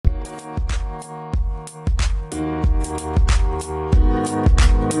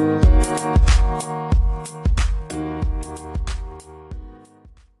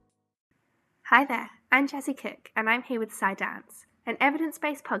Hi there, I'm Jessie Cook, and I'm here with SciDance, an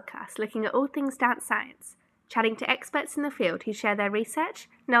evidence-based podcast looking at all things dance science, chatting to experts in the field who share their research,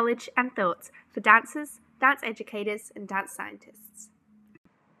 knowledge, and thoughts for dancers, dance educators, and dance scientists.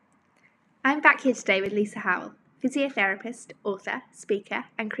 I'm back here today with Lisa Howell, physiotherapist, author, speaker,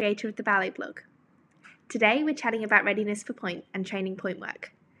 and creator of the Ballet blog. Today we're chatting about readiness for pointe and training pointe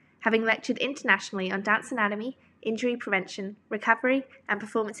work. Having lectured internationally on dance anatomy, injury prevention, recovery, and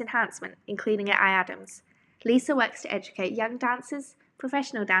performance enhancement, including at IADAMS, Lisa works to educate young dancers,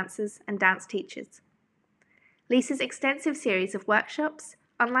 professional dancers, and dance teachers. Lisa's extensive series of workshops,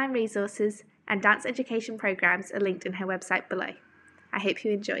 online resources, and dance education programs are linked in her website below. I hope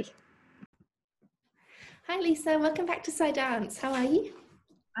you enjoy. Hi Lisa, welcome back to SciDance. How are you?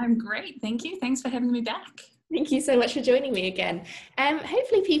 I'm great, thank you. Thanks for having me back. Thank you so much for joining me again.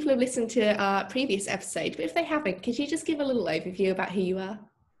 Hopefully people have listened to our previous episode, but if they haven't, could you just give a little overview about who you are?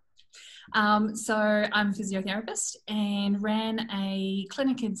 So I'm a physiotherapist and ran a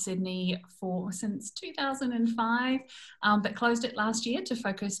clinic in Sydney since 2005, but closed it last year to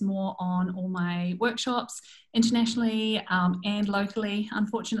focus more on all my workshops internationally and locally.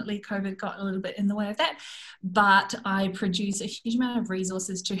 Unfortunately, COVID got a little bit in the way of that, but I produce a huge amount of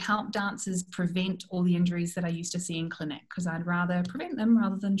resources to help dancers prevent all the injuries that I used to see in clinic, because I'd rather prevent them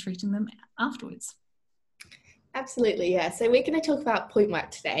rather than treating them afterwards. Absolutely, yeah. So we're going to talk about pointe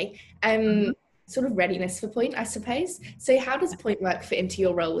work today, sort of readiness for pointe, I suppose. So how does pointe work fit into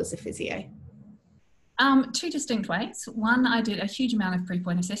your role as a physio? Two distinct ways. One, I did a huge amount of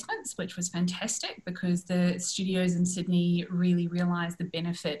pre-pointe assessments, which was fantastic because the studios in Sydney really realised the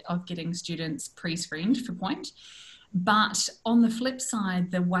benefit of getting students pre-screened for pointe. But on the flip side,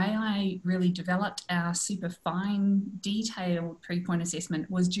 the way I really developed our super fine, detailed pre-pointe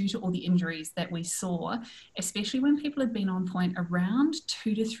assessment was due to all the injuries that we saw, especially when people had been on pointe around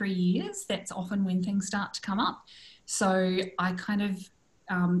 2 to 3 years. That's often when things start to come up. So I kind of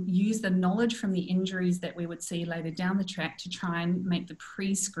use the knowledge from the injuries that we would see later down the track to try and make the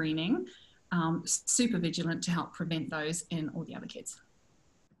pre-screening super vigilant to help prevent those in all the other kids.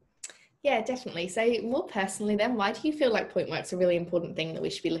 Yeah, definitely. So more personally then, why do you feel like pointe work's a really important thing that we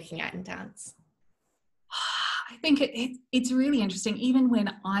should be looking at in dance? I think it's really interesting. Even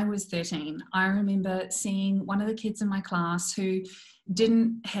when I was 13, I remember seeing one of the kids in my class who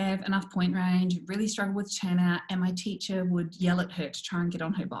didn't have enough pointe range, really struggled with turnout, and my teacher would yell at her to try and get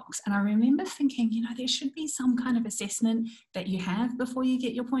on her box. And I remember thinking, there should be some kind of assessment that you have before you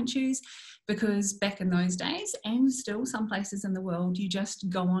get your pointe shoes, because back in those days, and still some places in the world, you just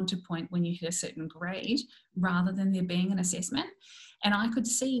go on to pointe when you hit a certain grade rather than there being an assessment. And I could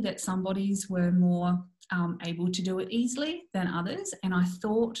see that some bodies were more able to do it easily than others. And I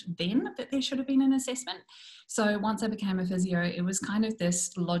thought then that there should have been an assessment. So once I became a physio, it was kind of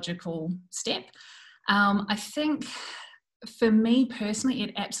this logical step. I think for me personally,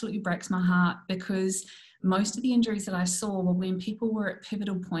 it absolutely breaks my heart because most of the injuries that I saw were when people were at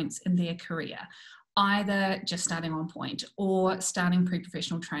pivotal points in their career, either just starting on pointe or starting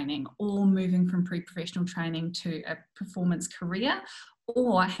pre-professional training or moving from pre-professional training to a performance career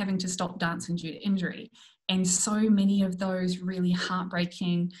or having to stop dancing due to injury. And so many of those really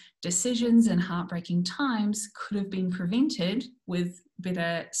heartbreaking decisions and heartbreaking times could have been prevented with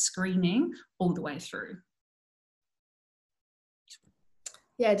better screening all the way through.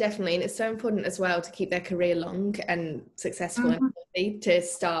 Yeah, definitely. And it's so important as well to keep their career long and successful and to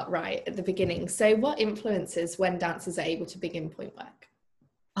start right at the beginning. So what influences when dancers are able to begin pointe work?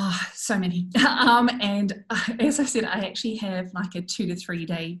 Oh, so many. And as I said, I actually have like a 2 to 3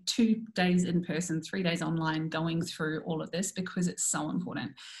 day, 2 days in person, 3 days online going through all of this because it's so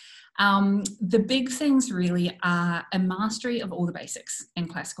important. The big things really are a mastery of all the basics in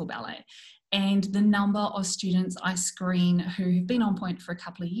classical ballet. And the number of students I screen who have been on pointe for a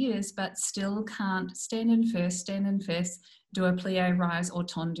couple of years but still can't stand in first, do a plie, rise or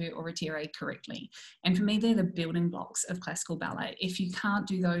tendu or retire correctly. And for me, they're the building blocks of classical ballet. If you can't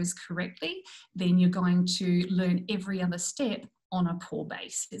do those correctly, then you're going to learn every other step on a poor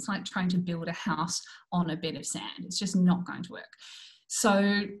base. It's like trying to build a house on a bed of sand. It's just not going to work.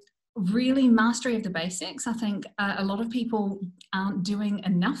 So really mastery of the basics. I think a lot of people aren't doing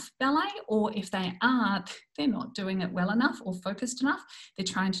enough ballet, or if they are, they're not doing it well enough or focused enough. They're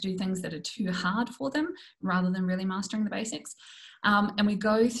trying to do things that are too hard for them rather than really mastering the basics. And we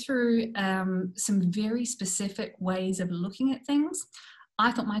go through some very specific ways of looking at things.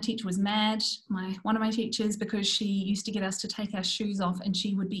 I thought my teacher was mad, one of my teachers, because she used to get us to take our shoes off and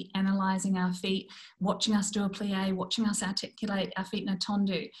she would be analysing our feet, watching us do a plie, watching us articulate our feet in a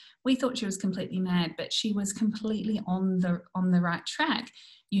tendu. We thought she was completely mad, but she was completely on the right track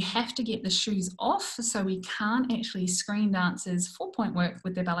You have to get the shoes off, so we can't actually screen dancers for point work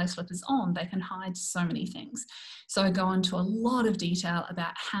with their ballet slippers on. They can hide so many things. So I go into a lot of detail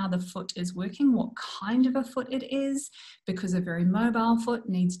about how the foot is working, what kind of a foot it is, because a very mobile foot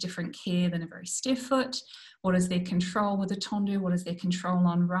needs different care than a very stiff foot. What is their control with a tendu? What is their control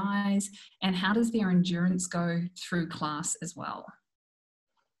on rise? And how does their endurance go through class as well?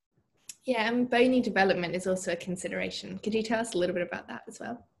 Yeah, and bony development is also a consideration. Could you tell us a little bit about that as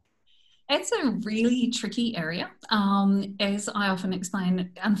well? It's a really tricky area. As I often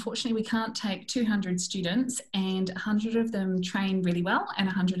explain, unfortunately, we can't take 200 students and 100 of them train really well and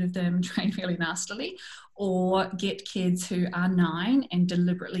 100 of them train really nastily, or get kids who are 9 and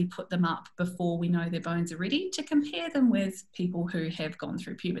deliberately put them up before we know their bones are ready to compare them with people who have gone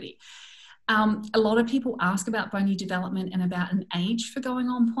through puberty. A lot of people ask about bony development and about an age for going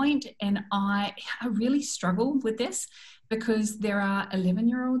on point, and I really struggle with this because there are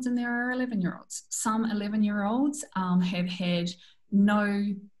 11-year-olds and there are 11-year-olds. Some 11-year-olds have had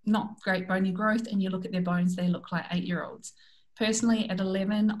not great bony growth, and you look at their bones, they look like 8-year-olds. Personally, at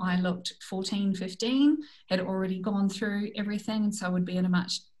 11, I looked 14, 15, had already gone through everything, and so would be in a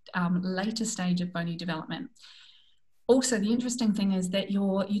much later stage of bony development. Also, the interesting thing is that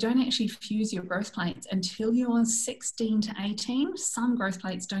you don't actually fuse your growth plates until you're 16 to 18. Some growth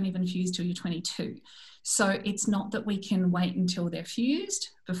plates don't even fuse till you're 22. So it's not that we can wait until they're fused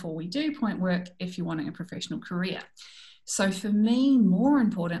before we do point work if you're wanting a professional career. So for me, more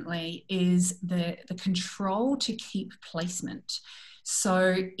importantly, is the control to keep placement.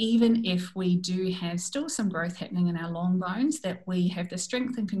 So even if we do have still some growth happening in our long bones, that we have the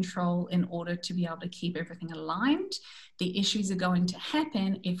strength and control in order to be able to keep everything aligned. The issues are going to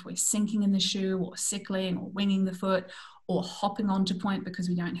happen if we're sinking in the shoe or sickling or winging the foot or hopping onto point because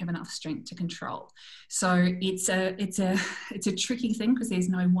we don't have enough strength to control. So it's a tricky thing because there's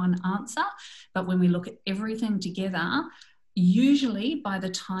no one answer. But when we look at everything together, usually by the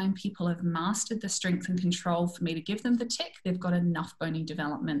time people have mastered the strength and control for me to give them the tick, they've got enough bony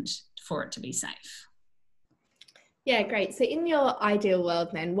development for it to be safe. Yeah, great. So in your ideal world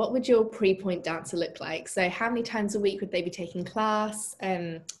then, what would your pre-point dancer look like? So how many times a week would they be taking class?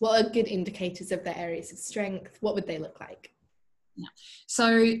 What are good indicators of their areas of strength? What would they look like? Yeah.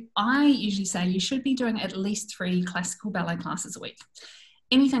 So I usually say you should be doing at least 3 classical ballet classes a week.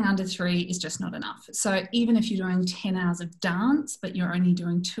 Anything under 3 is just not enough. So even if you're doing 10 hours of dance, but you're only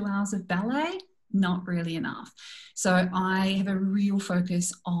doing 2 hours of ballet, not really enough. So I have a real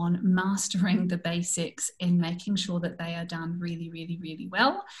focus on mastering the basics and making sure that they are done really, really, really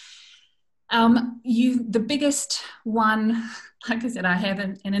well. The biggest one, like I said, I have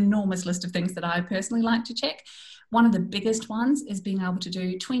an enormous list of things that I personally like to check. One of the biggest ones is being able to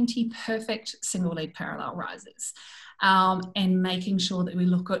do 20 perfect single leg parallel rises. And making sure that we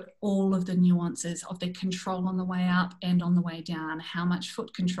look at all of the nuances of their control on the way up and on the way down, how much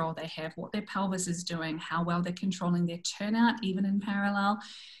foot control they have, what their pelvis is doing, how well they're controlling their turnout, even in parallel.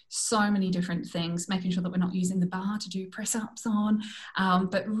 So many different things, making sure that we're not using the bar to do press ups on,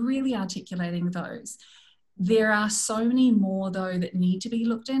 but really articulating those. There are so many more, though, that need to be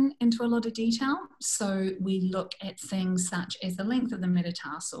looked into a lot of detail. So we look at things such as the length of the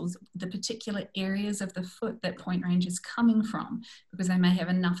metatarsals, the particular areas of the foot that point range is coming from, because they may have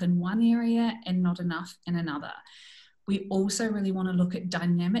enough in one area and not enough in another. We also really want to look at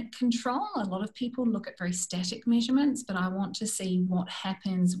dynamic control. A lot of people look at very static measurements, but I want to see what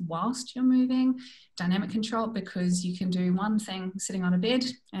happens whilst you're moving. Dynamic control, because you can do one thing sitting on a bed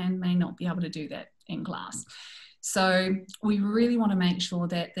and may not be able to do that in class. So we really want to make sure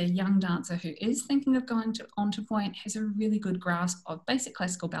that the young dancer who is thinking of going onto point has a really good grasp of basic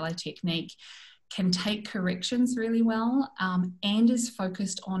classical ballet technique, can take corrections really well, and is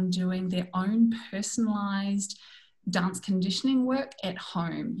focused on doing their own personalized dance conditioning work at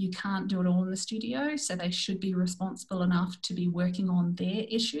home. You can't do it all in the studio, so they should be responsible enough to be working on their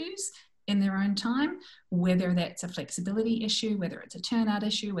issues in their own time, whether that's a flexibility issue, whether it's a turnout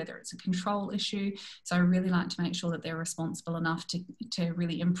issue, whether it's a control issue. So I really like to make sure that they're responsible enough to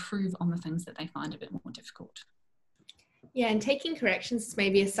really improve on the things that they find a bit more difficult. Yeah, and taking corrections is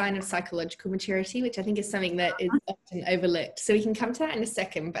maybe a sign of psychological maturity, which I think is something that is often overlooked. So we can come to that in a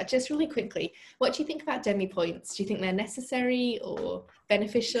second, but just really quickly, what do you think about demi points? Do you think they're necessary or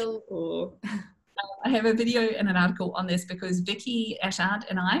beneficial or... I have a video and an article on this because Vicky Ashard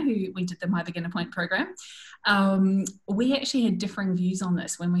and I, who we did the My Beginner Point program, we actually had differing views on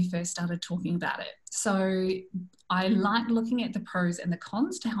this when we first started talking about it. So I like looking at the pros and the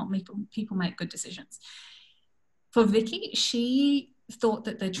cons to help people make good decisions. For Vicky, she thought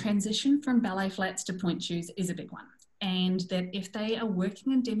that the transition from ballet flats to point shoes is a big one. and that if they are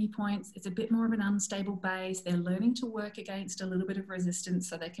working in demi-points, it's a bit more of an unstable base. They're learning to work against a little bit of resistance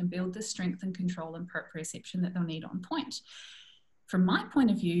so they can build the strength and control and proprioception that they'll need on point. From my point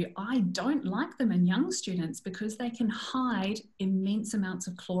of view, I don't like them in young students because they can hide immense amounts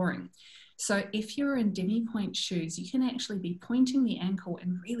of clawing. So if you're in demi-point shoes, you can actually be pointing the ankle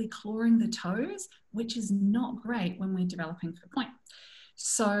and really clawing the toes, which is not great when we're developing for point.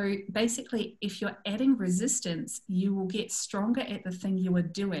 So basically, if you're adding resistance, you will get stronger at the thing you are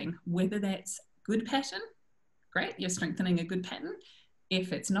doing, whether that's good pattern, great, you're strengthening a good pattern.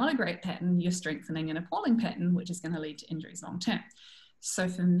 If it's not a great pattern, you're strengthening an appalling pattern, which is going to lead to injuries long term. So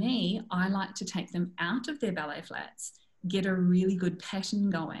for me, I like to take them out of their ballet flats, get a really good pattern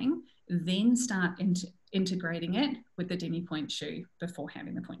going, then start integrating it with the demi-point shoe before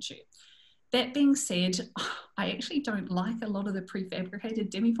having the point shoe. That being said, I actually don't like a lot of the prefabricated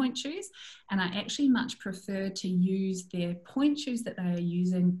demi-point shoes, and I actually much prefer to use their point shoes that they are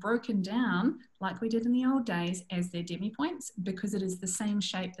using broken down, like we did in the old days, as their demi-points, because it is the same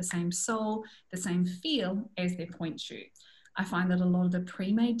shape, the same sole, the same feel as their point shoe. I find that a lot of the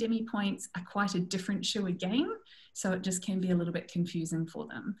pre-made demi-points are quite a different shoe again, so it just can be a little bit confusing for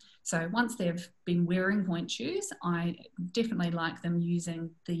them. So once they've been wearing point shoes, I definitely like them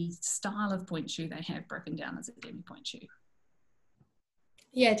using the style of point shoe they have broken down as a demi-point shoe.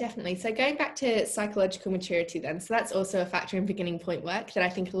 Yeah, definitely. So going back to psychological maturity then, so that's also a factor in beginning point work that I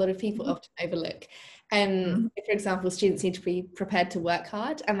think a lot of people often overlook. For example, students need to be prepared to work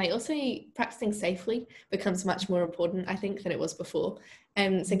hard, and they also practicing safely becomes much more important, I think, than it was before.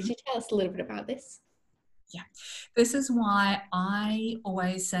 So could you tell us a little bit about this? Yeah, this is why I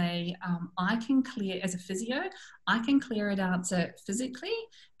always say I can clear, as a physio, I can clear a dancer physically,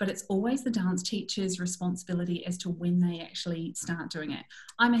 but it's always the dance teacher's responsibility as to when they actually start doing it.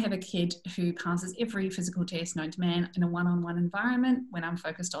 I may have a kid who passes every physical test known to man in a one-on-one environment when I'm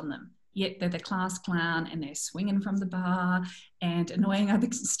focused on them. Yet they're the class clown and they're swinging from the bar and annoying other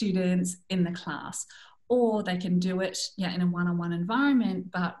students in the class. Or they can do it in a one-on-one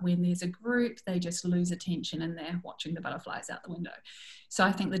environment, but when there's a group, they just lose attention and they're watching the butterflies out the window. So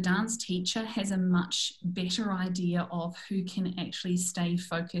I think the dance teacher has a much better idea of who can actually stay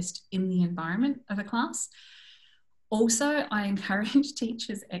focused in the environment of a class. Also, I encourage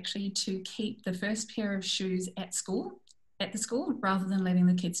teachers actually to keep the first pair of shoes at the school, rather than letting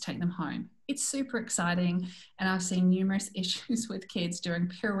the kids take them home. It's super exciting, and I've seen numerous issues with kids doing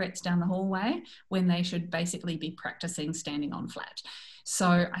pirouettes down the hallway when they should basically be practicing standing on flat.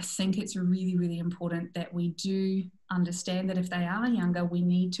 So I think it's really, really important that we do understand that if they are younger, we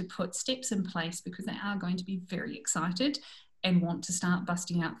need to put steps in place, because they are going to be very excited and want to start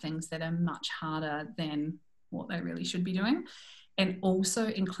busting out things that are much harder than what they really should be doing. And also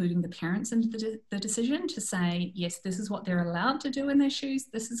including the parents into the decision to say, yes, this is what they're allowed to do in their shoes,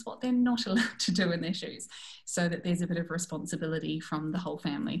 this is what they're not allowed to do in their shoes, so that there's a bit of responsibility from the whole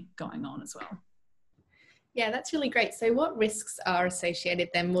family going on as well. Yeah, that's really great. So what risks are associated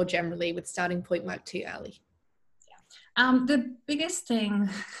then more generally with starting point work too early? The biggest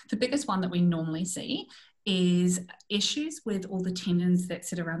one that we normally see is issues with all the tendons that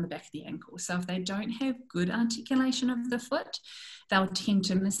sit around the back of the ankle. So if they don't have good articulation of the foot, they'll tend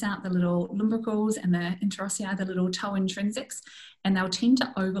to miss out the little lumbricals and the interossei, the little toe intrinsics, and they'll tend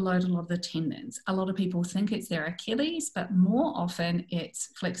to overload a lot of the tendons. A lot of people think it's their Achilles, but more often it's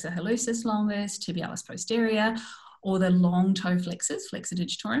flexor hallucis longus, tibialis posterior, or the long toe flexors, flexor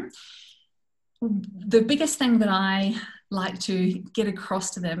digitorum. The biggest thing that I like to get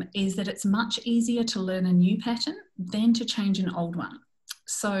across to them is that it's much easier to learn a new pattern than to change an old one.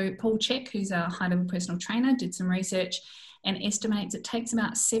 So Paul Chek, who's a high-level personal trainer, did some research and estimates it takes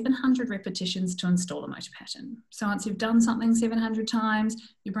about 700 repetitions to install a motor pattern. So once you've done something 700 times,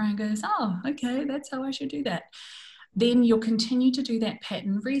 your brain goes, oh, okay, that's how I should do that. Then you'll continue to do that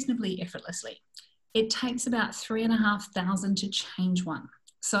pattern reasonably effortlessly. It takes about 3,500 to change one.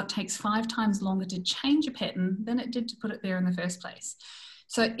 So it takes 5 times longer to change a pattern than it did to put it there in the first place.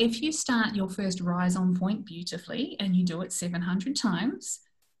 So if you start your first rise on point beautifully and you do it 700 times,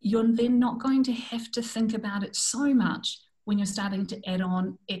 you're then not going to have to think about it so much when you're starting to add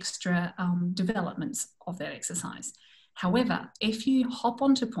on extra developments of that exercise. However, if you hop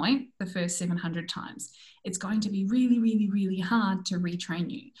onto point the first 700 times, it's going to be really, really, really hard to retrain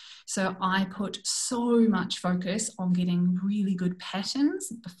you. So I put so much focus on getting really good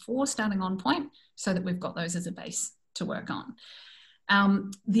patterns before starting on point so that we've got those as a base to work on.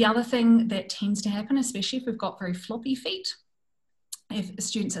 The other thing that tends to happen, especially if we've got very floppy feet, If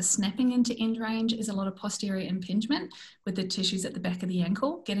students are snapping into end range, is a lot of posterior impingement with the tissues at the back of the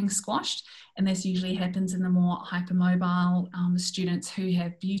ankle getting squashed. And this usually happens in the more hypermobile students who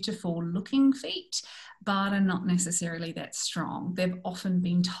have beautiful looking feet, but are not necessarily that strong. They've often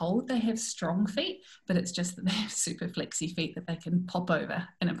been told they have strong feet, but it's just that they have super flexy feet that they can pop over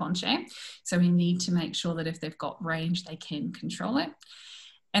in a penché. So we need to make sure that if they've got range, they can control it.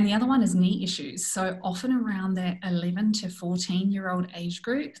 And the other one is knee issues. So often around that 11 to 14-year-old age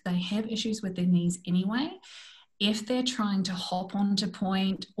group, they have issues with their knees anyway. If they're trying to hop onto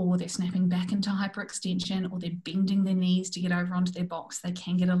point, or they're snapping back into hyperextension, or they're bending their knees to get over onto their box, they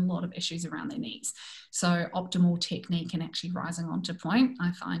can get a lot of issues around their knees. So optimal technique and actually rising onto point,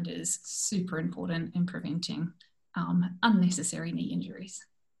 I find, is super important in preventing unnecessary knee injuries.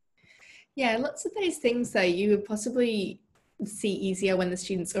 Yeah, lots of those things though you would possibly see easier when the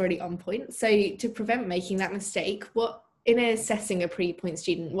student's already on point. So to prevent making that mistake, what, in assessing a pre-point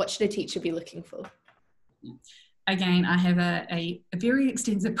student, what should a teacher be looking for? Again, I have a very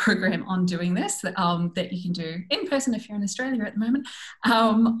extensive program on doing this that you can do in person if you're in Australia at the moment,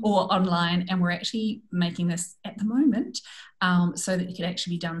 or online. And we're actually making this at the moment so that it can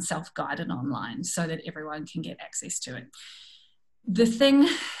actually be done self-guided online so that everyone can get access to it. The thing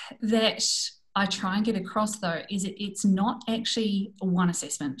that I try and get across though is it's not actually one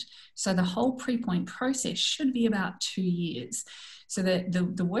assessment. So the whole pre-point process should be about 2 years. So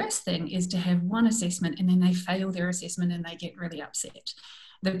the worst thing is to have one assessment and then they fail their assessment and they get really upset.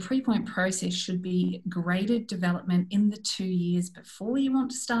 The pre-point process should be graded development in the 2 years before you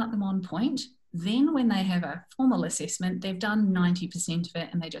want to start them on point. Then when they have a formal assessment, they've done 90% of it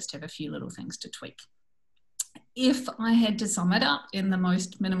and they just have a few little things to tweak. If I had to sum it up in the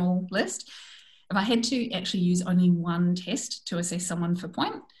most minimal list, if I had to actually use only one test to assess someone for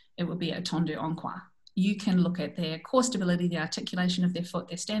point, it would be a tendu en croix. You can look at their core stability, the articulation of their foot,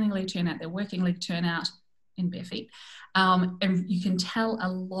 their standing leg turnout, their working leg turnout in bare feet. And you can tell a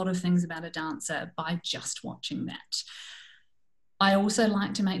lot of things about a dancer by just watching that. I also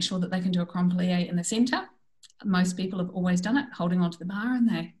like to make sure that they can do a cron plie in the center. Most people have always done it, holding onto the bar, and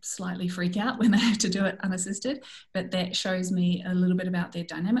they slightly freak out when they have to do it unassisted. But that shows me a little bit about their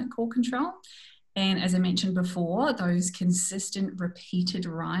dynamic core control. And as I mentioned before, those consistent repeated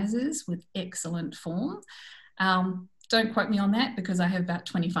rises with excellent form. Don't quote me on that because I have about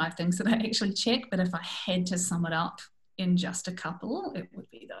 25 things that I actually check, but if I had to sum it up in just a couple, it would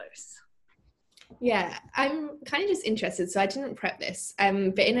be those. Yeah, I'm kind of just interested, so I didn't prep this,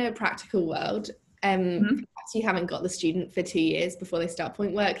 but in a practical world, perhaps you haven't got the student for 2 years before they start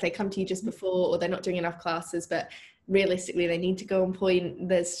point work, they come to you just before, or they're not doing enough classes, but realistically they need to go on point.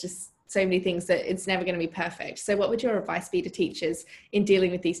 There's just so many things that it's never going to be perfect. So what would your advice be to teachers in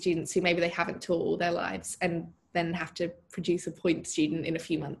dealing with these students who maybe they haven't taught all their lives and then have to produce a point student in a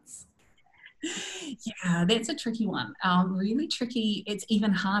few months? Yeah, that's a tricky one. Really tricky. It's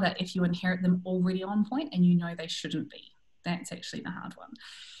even harder if you inherit them already on point and you know they shouldn't be. That's actually the hard one.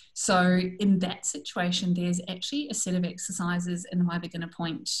 So in that situation, there's actually a set of exercises in the My Beginner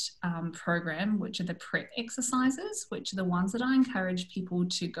Point program, which are the prep exercises, which are the ones that I encourage people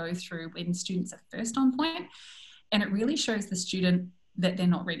to go through when students are first on point. And it really shows the student that they're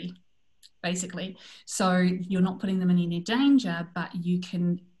not ready, basically. So you're not putting them in any danger, but you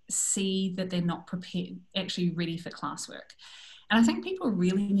can see that they're not prepared, actually ready for classwork. And I think people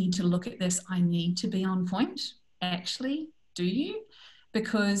really need to look at this. I need to be on point. Actually, do you?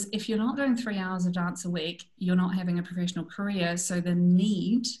 Because if you're not doing 3 hours of dance a week, you're not having a professional career. So the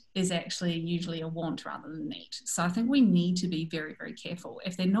need is actually usually a want rather than need. So I think we need to be very, very careful.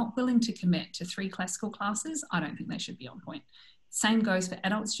 If they're not willing to commit to 3 classical classes, I don't think they should be on point. Same goes for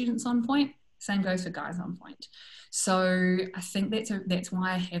adult students on point. Same goes for guys on point. So I think that's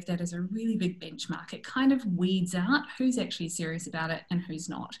why I have that as a really big benchmark. It kind of weeds out who's actually serious about it and who's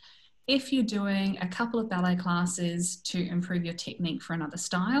not. If you're doing a couple of ballet classes to improve your technique for another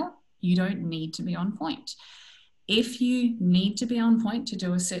style, you don't need to be on point. If you need to be on point to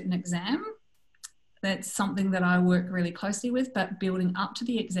do a certain exam, that's something that I work really closely with, but building up to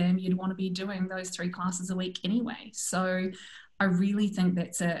the exam, you'd want to be doing those 3 classes a week anyway. So I really think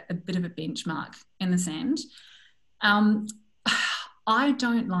that's a bit of a benchmark in the sand. I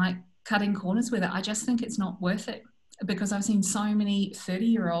don't like cutting corners with it. I just think it's not worth it, because I've seen so many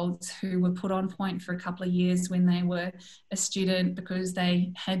 30-year-olds who were put on point for a couple of years when they were a student because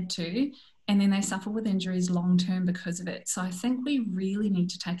they had to, and then they suffer with injuries long-term because of it. So I think we really need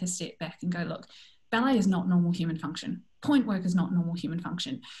to take a step back and go, look, ballet is not normal human function. Point work is not normal human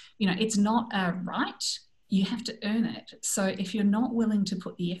function. You know, it's not a right. you have to earn it. So if you're not willing to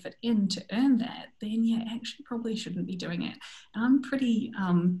put the effort in to earn that, then you actually probably shouldn't be doing it. And I'm pretty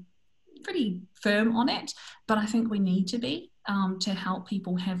firm on it, but I think we need to be to help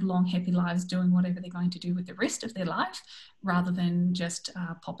people have long, happy lives doing whatever they're going to do with the rest of their life, rather than just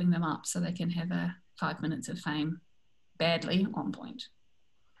popping them up so they can have a 5 minutes of fame badly on point.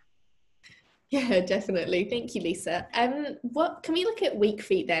 Yeah, definitely. Thank you, Lisa. What can we look at weak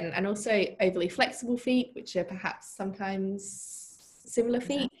feet then, and also overly flexible feet, which are perhaps sometimes similar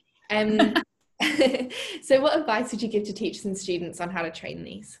feet? So what advice would you give to teachers and students on how to train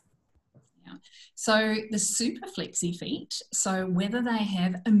these? So the super flexy feet, so whether they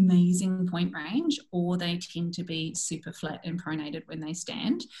have amazing point range or they tend to be super flat and pronated when they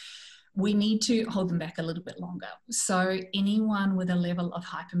stand, we need to hold them back a little bit longer. So anyone with a level of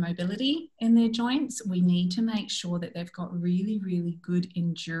hypermobility in their joints, we need to make sure that they've got really, really good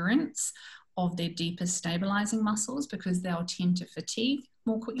endurance of their deepest stabilizing muscles, because they'll tend to fatigue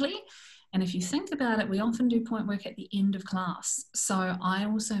more quickly. And if you think about it, we often do point work at the end of class. So I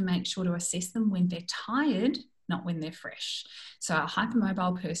also make sure to assess them when they're tired, not when they're fresh. So a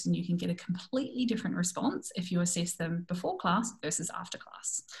hypermobile person, you can get a completely different response if you assess them before class versus after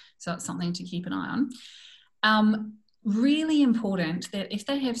class. So it's something to keep an eye on. Really important that if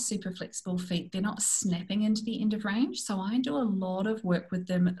they have super flexible feet, they're not snapping into the end of range. So I do a lot of work with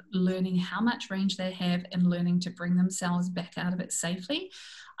them, learning how much range they have and learning to bring themselves back out of it safely.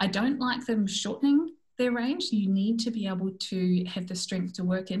 I don't like them shortening their range. You need to be able to have the strength to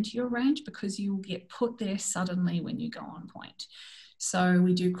work into your range, because you will get put there suddenly when you go on point. So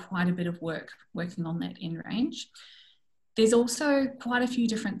we do quite a bit of work working on that end range. There's also quite a few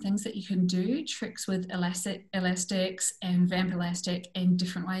different things that you can do, tricks with elastics and vamp elastic, and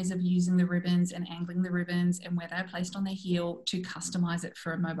different ways of using the ribbons and angling the ribbons and where they're placed on the heel to customize it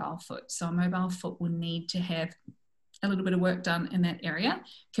for a mobile foot. So a mobile foot will need to have a little bit of work done in that area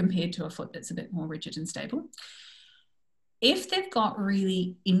compared to a foot that's a bit more rigid and stable. If they've got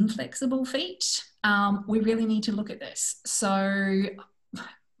really inflexible feet, we really need to look at this. So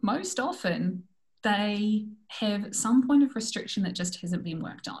most often they have some point of restriction that just hasn't been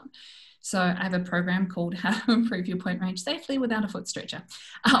worked on. So I have a program called How to Improve Your Point Range Safely Without a Foot Stretcher.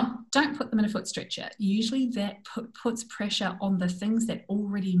 Don't put them in a foot stretcher. Usually that puts pressure on the things that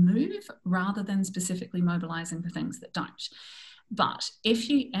already move rather than specifically mobilizing the things that don't. But if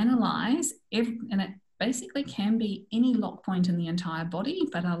you analyze, and it basically can be any lock point in the entire body,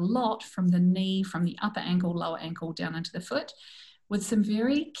 but a lot from the knee, from the upper ankle, lower ankle down into the foot, with some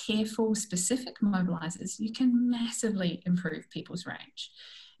very careful, specific mobilizers, you can massively improve people's range.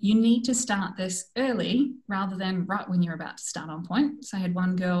 You need to start this early rather than right when you're about to start on point. So I had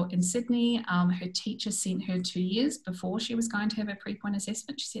one girl in Sydney, her teacher sent her 2 years before she was going to have a pre-point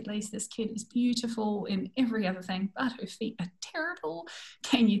assessment. She said, Lise, this kid is beautiful in every other thing, but her feet are terrible.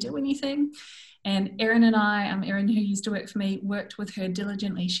 Can you do anything? And Erin and I, Erin who used to work for me, worked with her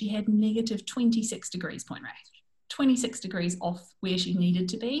diligently. She had negative 26 degrees point range. 26 degrees off where she needed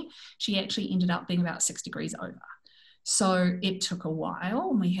to be. She actually ended up being about 6 degrees over. So it took a while,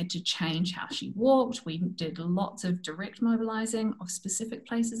 and we had to change how she walked. We did lots of direct mobilizing of specific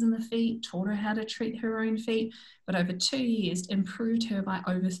places in the feet, taught her how to treat her own feet, but over 2 years improved her by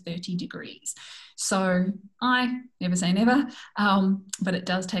over 30 degrees. So I never say never, but it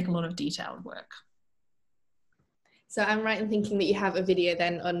does take a lot of detailed work. So I'm right in thinking that you have a video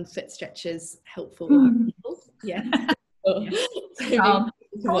then on foot stretchers helpful. Yeah. All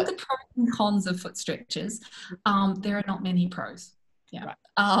the pros and cons of foot stretchers. There are not many pros. Yeah. Right.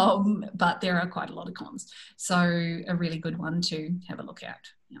 But there are quite a lot of cons. So a really good one to have a look at.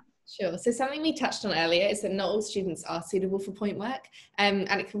 Yeah. Sure. So something we touched on earlier is that not all students are suitable for point work, and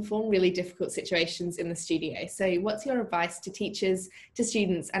it can form really difficult situations in the studio. So what's your advice to teachers, to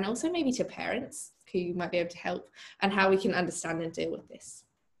students, and also maybe to parents who might be able to help, and how we can understand and deal with this?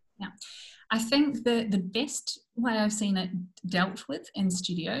 Yeah. I think the best way I've seen it dealt with in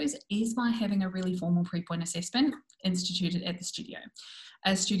studios is by having a really formal pre-point assessment instituted at the studio.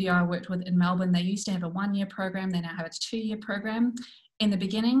 A studio I worked with in Melbourne, they used to have a 1-year program, they now have a 2-year program. In the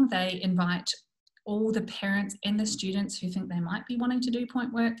beginning, they invite all the parents and the students who think they might be wanting to do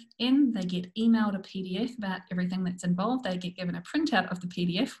point work in. They get emailed a PDF about everything that's involved. They get given a printout of the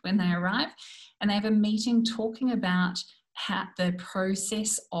PDF when they arrive, and they have a meeting talking about how the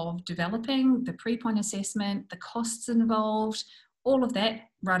process of developing the pre-point assessment, the costs involved, all of that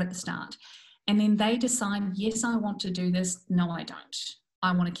right at the start. And then they decide, yes, I want to do this. No, I don't.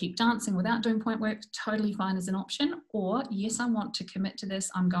 I want to keep dancing without doing point work, totally fine as an option. Or yes, I want to commit to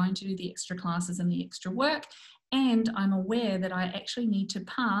this. I'm going to do the extra classes and the extra work, and I'm aware that I actually need to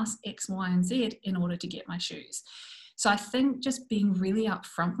pass X, Y, and Z in order to get my shoes. So I think just being really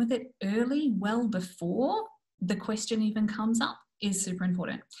upfront with it early, well before the question even comes up, is super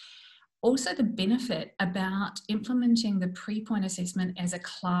important. Also, the benefit about implementing the pre-point assessment as a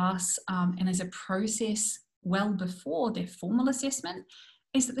class and as a process well before their formal assessment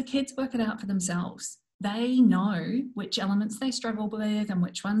is that the kids work it out for themselves. They know which elements they struggle with and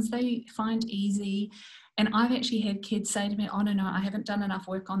which ones they find easy. And I've actually had kids say to me, oh, no, I haven't done enough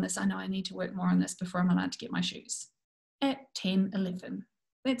work on this. I know I need to work more on this before I'm allowed to get my shoes. At 10, 11.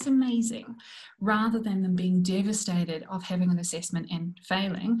 That's amazing. Rather than them being devastated of having an assessment and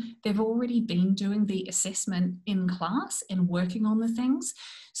failing, they've already been doing the assessment in class and working on the things.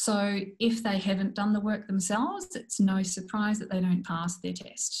 So if they haven't done the work themselves, it's no surprise that they don't pass their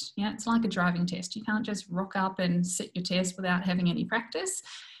test. Yeah, it's like a driving test. You can't just rock up and sit your test without having any practice.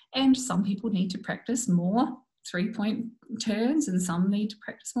 And some people need to practice more 3-point turns, and some need to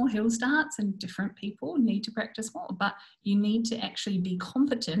practice more hill starts, and different people need to practice more, but you need to actually be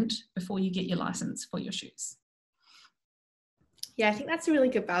competent before you get your license for your shoes. Yeah, I think that's a really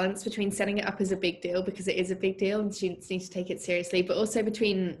good balance between setting it up as a big deal, because it is a big deal and students need to take it seriously, but also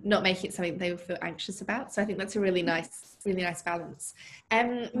between not making it something they will feel anxious about. So I think that's a really nice balance.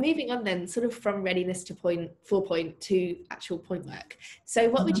 Moving on then, sort of from readiness to point to actual point work. So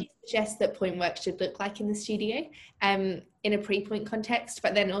what would you suggest that point work should look like in the studio in a pre-point context,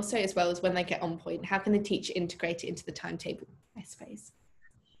 but then also as well as when they get on point? How can the teacher integrate it into the timetable, I suppose?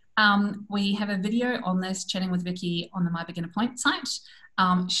 We have a video on this, Chatting with Vicky, on the My Beginner Point site.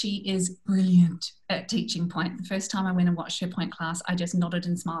 She is brilliant at teaching point. The first time I went and watched her point class, I just nodded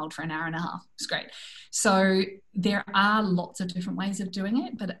and smiled for an hour and a half. It's great. So there are lots of different ways of doing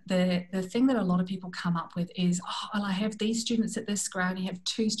it, but the thing that a lot of people come up with is, oh, well, I have these students at this grade, you have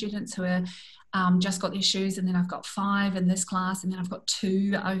 2 students who are just got their shoes, and then I've got 5 in this class, and then I've got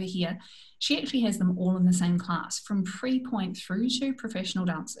 2 over here. She actually has them all in the same class, from pre-point through to professional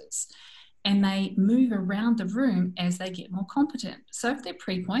dancers. And they move around the room as they get more competent. So if they're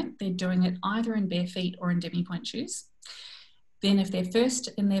pre-point, they're doing it either in bare feet or in demi-point shoes. Then if they're first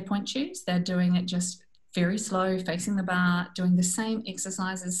in their point shoes, they're doing it just very slow, facing the bar, doing the same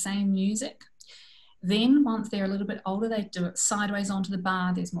exercises, same music. Then once they're a little bit older, they do it sideways onto the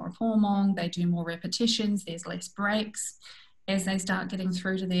bar. There's more formong, they do more repetitions, there's less breaks. As they start getting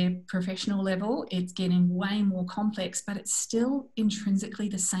through to their professional level, it's getting way more complex, but it's still intrinsically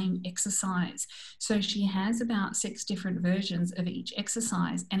the same exercise. So she has about 6 different versions of each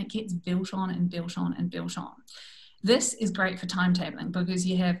exercise, and it gets built on and built on and built on. This is great for timetabling because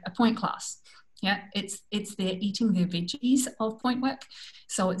you have a point class. Yeah, it's they're eating their veggies of point work.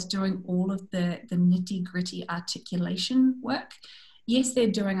 So it's doing all of the nitty gritty articulation work. Yes, they're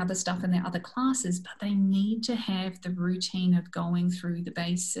doing other stuff in their other classes, but they need to have the routine of going through the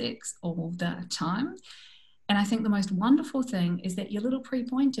basics all the time. And I think the most wonderful thing is that your little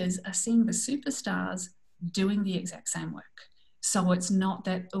pre-pointers are seeing the superstars doing the exact same work. So it's not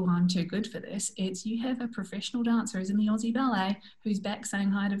that, oh, I'm too good for this. It's you have a professional dancer who's in the Aussie Ballet who's back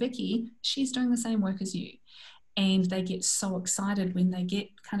saying hi to Vicky. She's doing the same work as you. And they get so excited when they get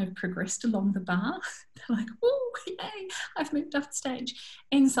kind of progressed along the bar. They're like, oh, yay, I've moved up the stage.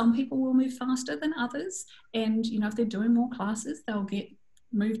 And some people will move faster than others. And, you know, if they're doing more classes, they'll get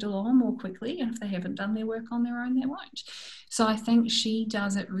moved along more quickly. And if they haven't done their work on their own, they won't. So I think she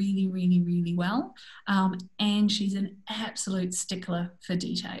does it really, really, really well. And she's an absolute stickler for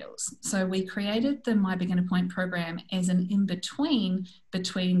details. So we created the My Beginner Point program as an in-between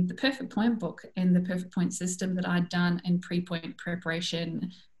between the Perfect Point book and the Perfect Point system that I'd done in pre-point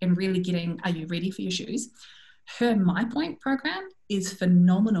preparation and really getting, are you ready for your shoes? Her My Point program is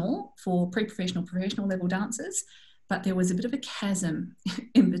phenomenal for pre-professional, professional level dancers. But there was a bit of a chasm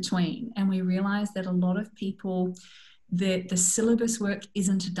in between. And we realized that a lot of people, the syllabus work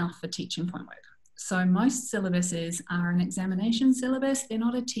isn't enough for teaching point work. So most syllabuses are an examination syllabus, they're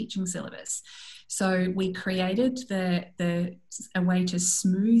not a teaching syllabus. So we created a way to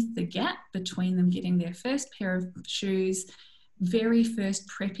smooth the gap between them getting their first pair of shoes, very first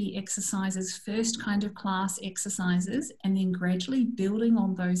preppy exercises, first kind of class exercises, and then gradually building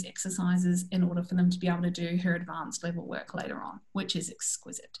on those exercises in order for them to be able to do her advanced level work later on, which is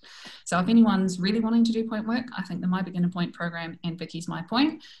exquisite. So if anyone's really wanting to do point work, I think the My Beginner Point program and Vicky's My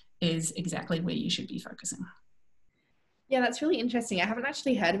Point is exactly where you should be focusing. Yeah, that's really interesting. I haven't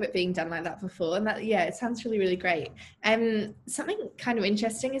actually heard of it being done like that before. And that, yeah, it sounds really, really great. Something kind of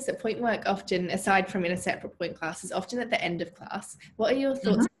interesting is that point work often, aside from in a separate point class, is often at the end of class. What are your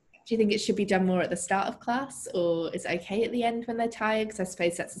thoughts? Do you think it should be done more at the start of class, or is it okay at the end when they're tired? Because I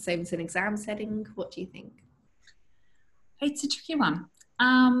suppose that's the same as an exam setting. What do you think? It's a tricky one.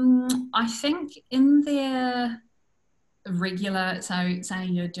 I think in their regular, so say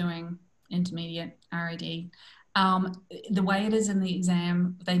you're doing intermediate RAD, the way it is in the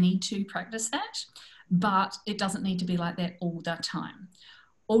exam, they need to practice that, but it doesn't need to be like that all the time.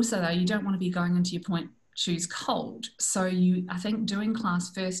 Also, though, you don't want to be going into your point shoes cold. So I think doing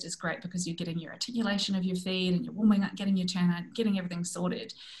class first is great because you're getting your articulation of your feet and you're warming up, getting your turn out, getting everything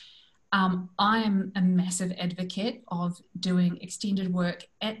sorted. I am a massive advocate of doing extended work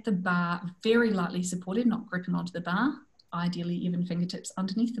at the bar, very lightly supported, not gripping onto the bar, ideally even fingertips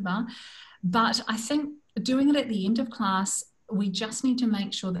underneath the bar. But I think doing it at the end of class, we just need to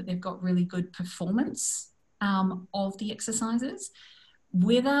make sure that they've got really good performance of the exercises.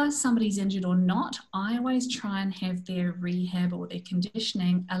 Whether somebody's injured or not, I always try and have their rehab or their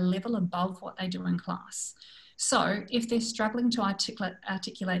conditioning a level above what they do in class. So if they're struggling to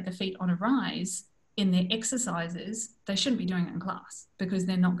articulate the feet on a rise in their exercises, they shouldn't be doing it in class because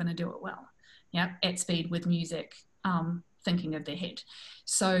they're not going to do it well, at speed with music, thinking of their head.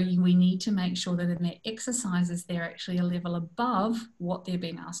 So we need to make sure that in their exercises, they're actually a level above what they're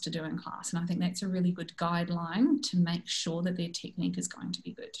being asked to do in class. And I think that's a really good guideline to make sure that their technique is going to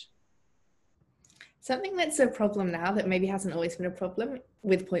be good. Something that's a problem now that maybe hasn't always been a problem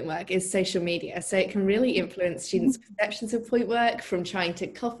with point work is social media. So it can really influence students' perceptions of point work, from trying to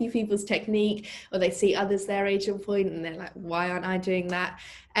copy people's technique, or they see others their age on point and they're like, why aren't I doing that?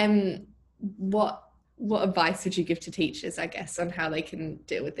 What advice would you give to teachers, I guess, on how they can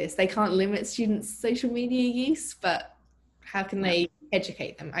deal with this? They can't limit students' social media use, but how can they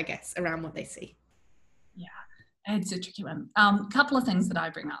educate them, I guess, around what they see? Yeah, it's a tricky one. A couple of things that I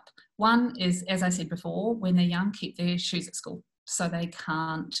bring up. One is, as I said before, when they're young, keep their shoes at school so they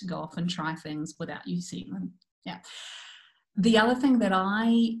can't go off and try things without you seeing them. Yeah. The other thing that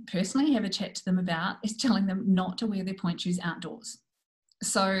I personally have a chat to them about is telling them not to wear their point shoes outdoors.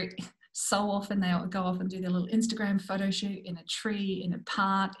 So often they'll go off and do their little Instagram photo shoot in a tree, in a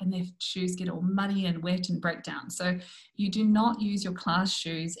park, and their shoes get all muddy and wet and break down. So you do not use your class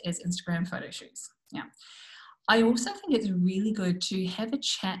shoes as Instagram photo shoes. Yeah. I also think it's really good to have a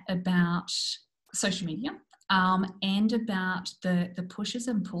chat about social media and about the pushes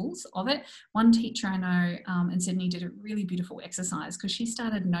and pulls of it. One teacher I know in Sydney did a really beautiful exercise because she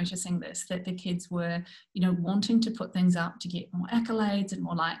started noticing this, that the kids were, wanting to put things up to get more accolades and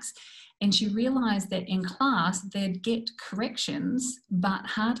more likes. And she realized that in class, they'd get corrections, but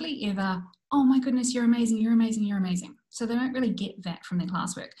hardly ever, oh my goodness, you're amazing, you're amazing, you're amazing. So they don't really get that from their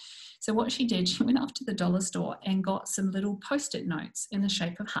classwork. So what she did, she went off to the dollar store and got some little post-it notes in the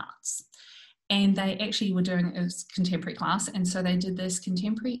shape of hearts. And they actually were doing a contemporary class. And so they did this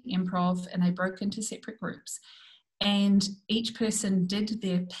contemporary improv and they broke into separate groups. And each person did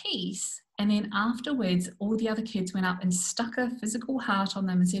their piece. And then afterwards, all the other kids went up and stuck a physical heart on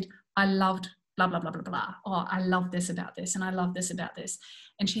them and said, I loved blah, blah, blah, blah, blah. Oh, I love this about this. And I love this about this.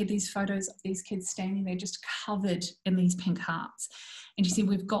 And she had these photos of these kids standing there just covered in these pink hearts. And you see,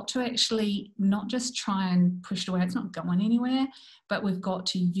 we've got to actually not just try and push it away. It's not going anywhere, but we've got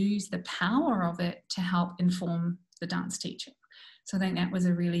to use the power of it to help inform the dance teaching. So I think that was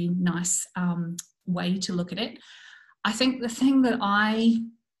a really nice way to look at it. I think the thing that I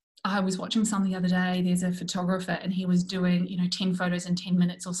was watching some the other day, there's a photographer and he was doing, 10 photos in 10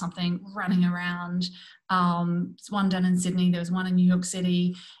 minutes or something, running around. There's one done in Sydney, there was one in New York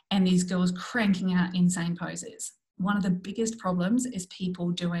City, and these girls cranking out insane poses. One of the biggest problems is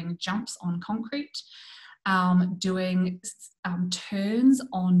people doing jumps on concrete, doing turns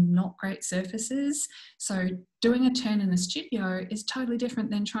on not great surfaces. So doing a turn in the studio is totally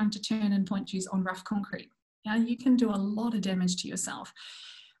different than trying to turn and point shoes on rough concrete. You can do a lot of damage to yourself.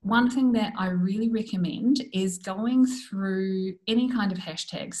 One thing that I really recommend is going through any kind of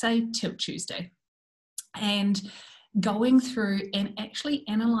hashtag, say Tilt Tuesday, and going through and actually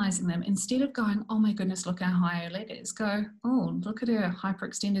analysing them instead of going, oh my goodness, look how high her leg is. Go, oh, look at her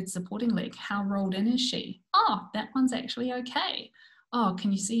hyperextended supporting leg. How rolled in is she? Oh, that one's actually okay. Oh,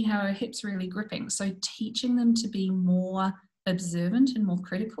 can you see how her hip's really gripping? So teaching them to be more observant and more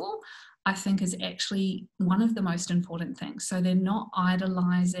critical, I think, is actually one of the most important things. So they're not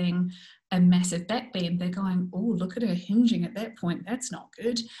idolizing a massive back bend. They're going, oh, look at her hinging at that point. That's not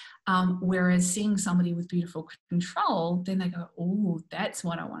good. Whereas seeing somebody with beautiful control, then they go, oh, that's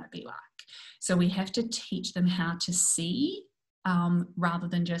what I want to be like. So we have to teach them how to see rather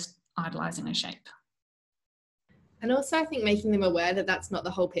than just idolizing a shape. And also, I think making them aware that that's not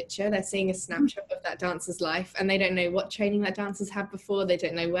the whole picture. They're seeing a snapshot of that dancer's life and they don't know what training that dancer's had before. They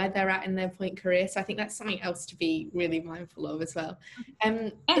don't know where they're at in their point career. So I think that's something else to be really mindful of as well.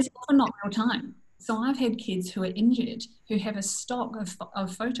 And it's often not real time. So I've had kids who are injured who have a stock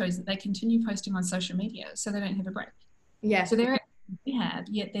of photos that they continue posting on social media so they don't have a break. Yeah. So they're in rehab,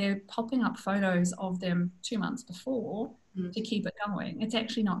 yet they're popping up photos of them 2 months before to keep it going. It's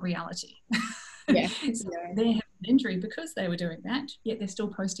actually not reality. Yeah. So they have an injury because they were doing that, yet they're still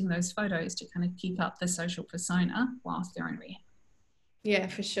posting those photos to kind of keep up the social persona whilst they're in rehab. Yeah,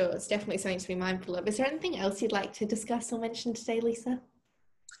 for sure. It's definitely something to be mindful of. Is there anything else you'd like to discuss or mention today, Lisa?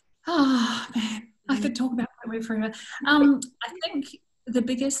 Oh man, I could talk about that forever. I think the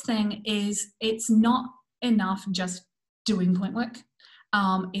biggest thing is it's not enough just doing point work.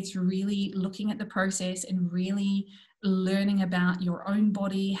 It's really looking at the process and really learning about your own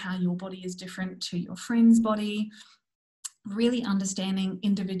body, how your body is different to your friend's body, really understanding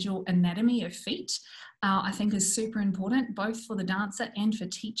individual anatomy of feet. I think is super important, both for the dancer and for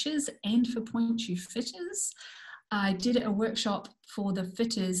teachers and for point shoe fitters. I did a workshop for the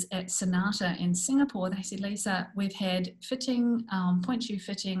fitters at Sonata in Singapore. They said, Lisa, we've had fitting, point shoe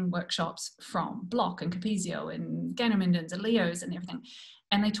fitting workshops from Block and Capezio and Gainer Mindens and Leo's and everything.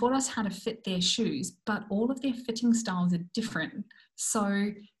 And they taught us how to fit their shoes, but all of their fitting styles are different.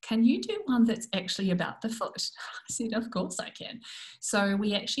 So can you do one that's actually about the foot? I said, of course I can. So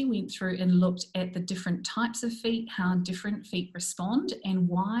we actually went through and looked at the different types of feet, how different feet respond, and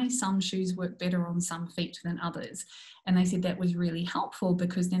why some shoes work better on some feet than others. And they said that was really helpful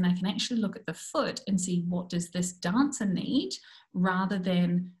because then they can actually look at the foot and see what does this dancer need rather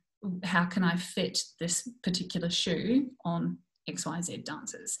than how can I fit this particular shoe on XYZ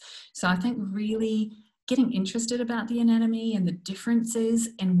dancers. So I think really getting interested about the anatomy and the differences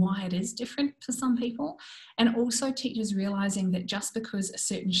and why it is different for some people, and also teachers realizing that just because a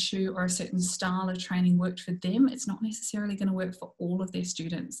certain shoe or a certain style of training worked for them, it's not necessarily going to work for all of their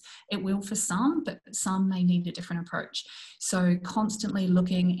students. It will for some, but some may need a different approach. So constantly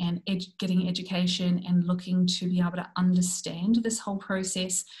looking and getting education and looking to be able to understand this whole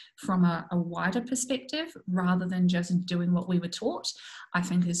process from a wider perspective rather than just doing what we were taught, I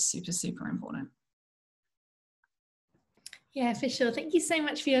think is super, super important. Yeah, for sure. Thank you so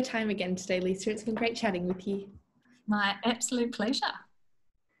much for your time again today, Lisa. It's been great chatting with you. My absolute pleasure.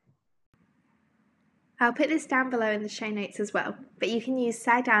 I'll put this down below in the show notes as well, but you can use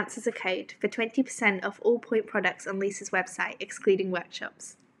SciDance as a code for 20% off all Point products on Lisa's website, excluding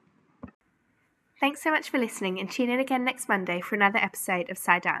workshops. Thanks so much for listening, and tune in again next Monday for another episode of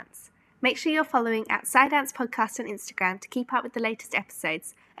SciDance. Make sure you're following at SciDance Podcast on Instagram to keep up with the latest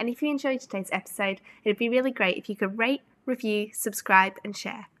episodes, and if you enjoyed today's episode, it'd be really great if you could rate, review, subscribe, and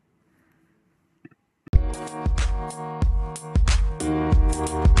share.